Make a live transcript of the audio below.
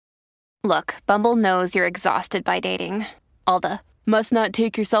Look, Bumble knows you're exhausted by dating. All the must not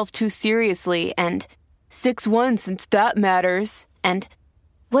take yourself too seriously and 6'1" since that matters. And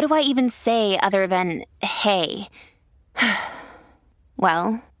what do I even say other than hey?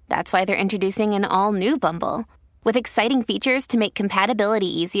 Well, that's why they're introducing an all-new Bumble with exciting features to make compatibility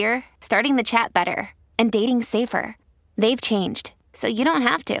easier, starting the chat better, and dating safer. They've changed, so you don't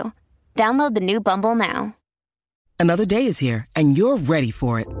have to. Download the new Bumble now. Another day is here, and you're ready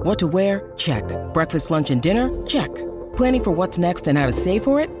for it. What to wear? Check. Breakfast, lunch, and dinner? Check. Planning for what's next and how to save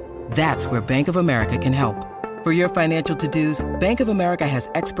for it? That's where Bank of America can help. For your financial to-dos, Bank of America has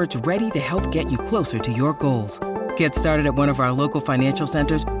experts ready to help get you closer to your goals. Get started at one of our local financial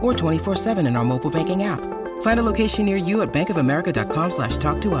centers or 24/7 in our mobile banking app. Find a location near you at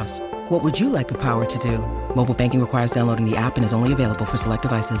bankofamerica.com/talktous. What would you like the power to do? Mobile banking requires downloading the app and is only available for select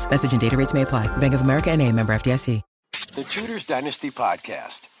devices. Message and data rates may apply. Bank of America N.A., member FDIC. The Tudors Dynasty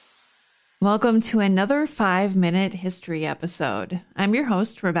Podcast. Welcome to another 5-Minute History episode. I'm your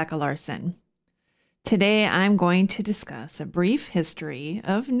host, Rebecca Larson. Today, I'm going to discuss a brief history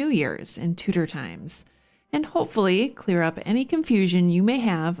of New Year's in Tudor times, and hopefully clear up any confusion you may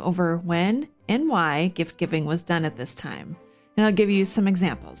have over when and why gift giving was done at this time. And I'll give you some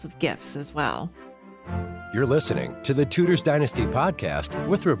examples of gifts as well. You're listening to the Tudors Dynasty Podcast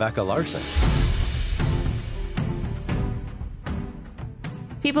with Rebecca Larson.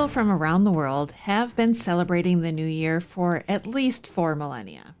 People from around the world have been celebrating the New Year for at least 4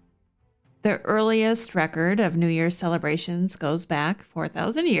 millennia. The earliest record of New Year celebrations goes back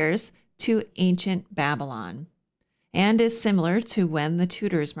 4,000 years to ancient Babylon, and is similar to when the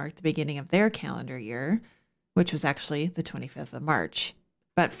Tudors marked the beginning of their calendar year, which was actually the 25th of March.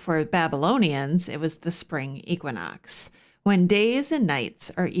 But for Babylonians, it was the spring equinox, when days and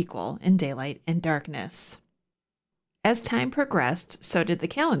nights are equal in daylight and darkness. As time progressed, so did the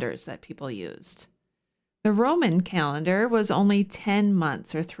calendars that people used. The Roman calendar was only 10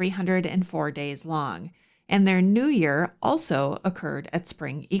 months or 304 days long, and their new year also occurred at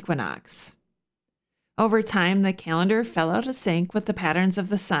spring equinox. Over time, the calendar fell out of sync with the patterns of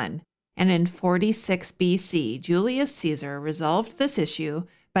the sun, and in 46 BC, Julius Caesar resolved this issue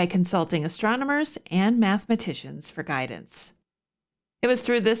by consulting astronomers and mathematicians for guidance. It was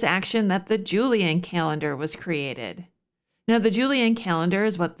through this action that the Julian calendar was created. Now, the Julian calendar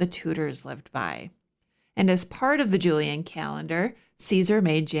is what the Tudors lived by. And as part of the Julian calendar, Caesar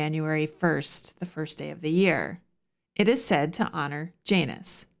made January 1st, the first day of the year. It is said to honor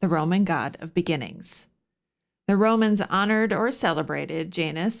Janus, the Roman god of beginnings. The Romans honored or celebrated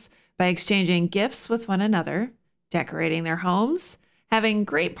Janus by exchanging gifts with one another, decorating their homes, having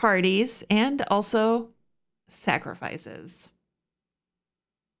great parties, and also sacrifices.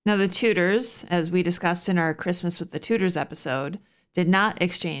 Now, the Tudors, as we discussed in our Christmas with the Tudors episode, did not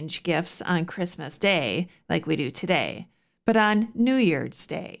exchange gifts on Christmas Day like we do today, but on New Year's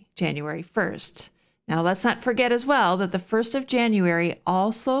Day, January 1st. Now, let's not forget as well that the 1st of January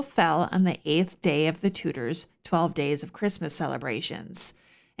also fell on the 8th day of the Tudors' 12 days of Christmas celebrations.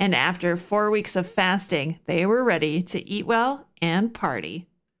 And after 4 weeks of fasting, they were ready to eat well and party.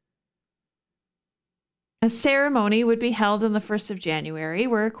 A ceremony would be held on the 1st of January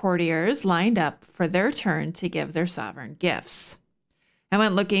where courtiers lined up for their turn to give their sovereign gifts. I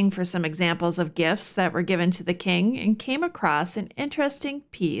went looking for some examples of gifts that were given to the king and came across an interesting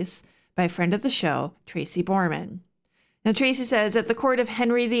piece by friend of the show, Tracy Borman. Now, Tracy says, at the court of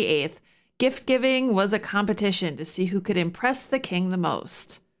Henry VIII, gift-giving was a competition to see who could impress the king the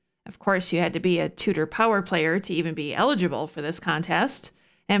most. Of course, you had to be a Tudor power player to even be eligible for this contest,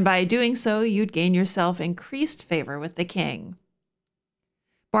 and by doing so, you'd gain yourself increased favor with the king.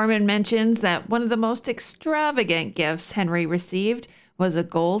 Borman mentions that one of the most extravagant gifts Henry received was a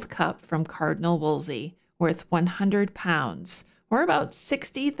gold cup from Cardinal Wolsey, worth 100 pounds, or about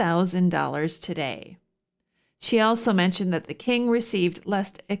 $60,000 today. She also mentioned that the king received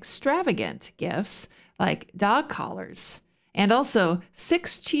less extravagant gifts, like dog collars, and also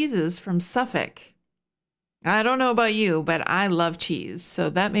 6 cheeses from Suffolk. I don't know about you, but I love cheese, so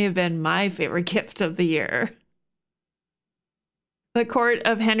that may have been my favorite gift of the year. The court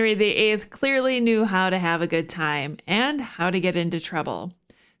of Henry VIII clearly knew how to have a good time and how to get into trouble.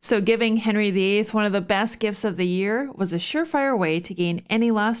 So giving Henry VIII one of the best gifts of the year was a surefire way to gain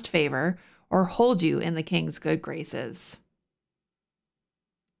any lost favor or hold you in the king's good graces.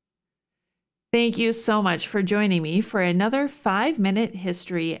 Thank you so much for joining me for another 5-Minute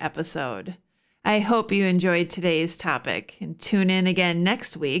History episode. I hope you enjoyed today's topic and tune in again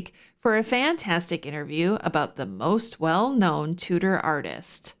next week for a fantastic interview about the most well-known Tudor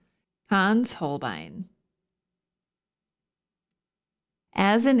artist, Hans Holbein.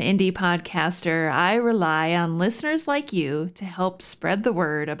 As an indie podcaster, I rely on listeners like you to help spread the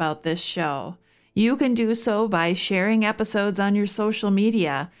word about this show. You can do so by sharing episodes on your social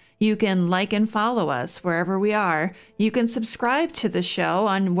media. You can like and follow us wherever we are. You can subscribe to the show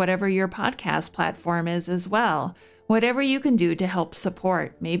on whatever your podcast platform is as well. Whatever you can do to help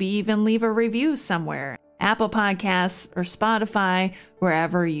support, maybe even leave a review somewhere, Apple Podcasts or Spotify,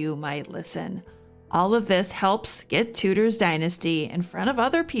 wherever you might listen. All of this helps get Tudors Dynasty in front of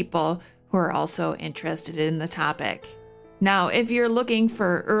other people who are also interested in the topic. Now, if you're looking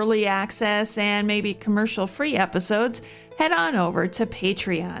for early access and maybe commercial-free episodes, head on over to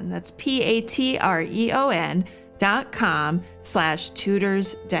Patreon. That's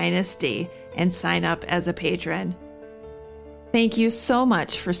patreon.com/Tudors Dynasty and sign up as a patron. Thank you so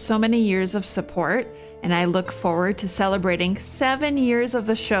much for so many years of support, and I look forward to celebrating 7 years of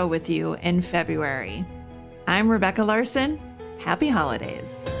the show with you in February. I'm Rebecca Larson. Happy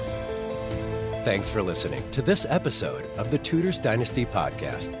holidays. Thanks for listening to this episode of the Tudors Dynasty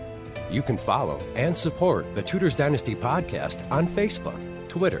Podcast. You can follow and support the Tudors Dynasty Podcast on Facebook,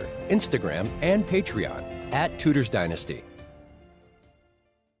 Twitter, Instagram, and Patreon @Tudors Dynasty.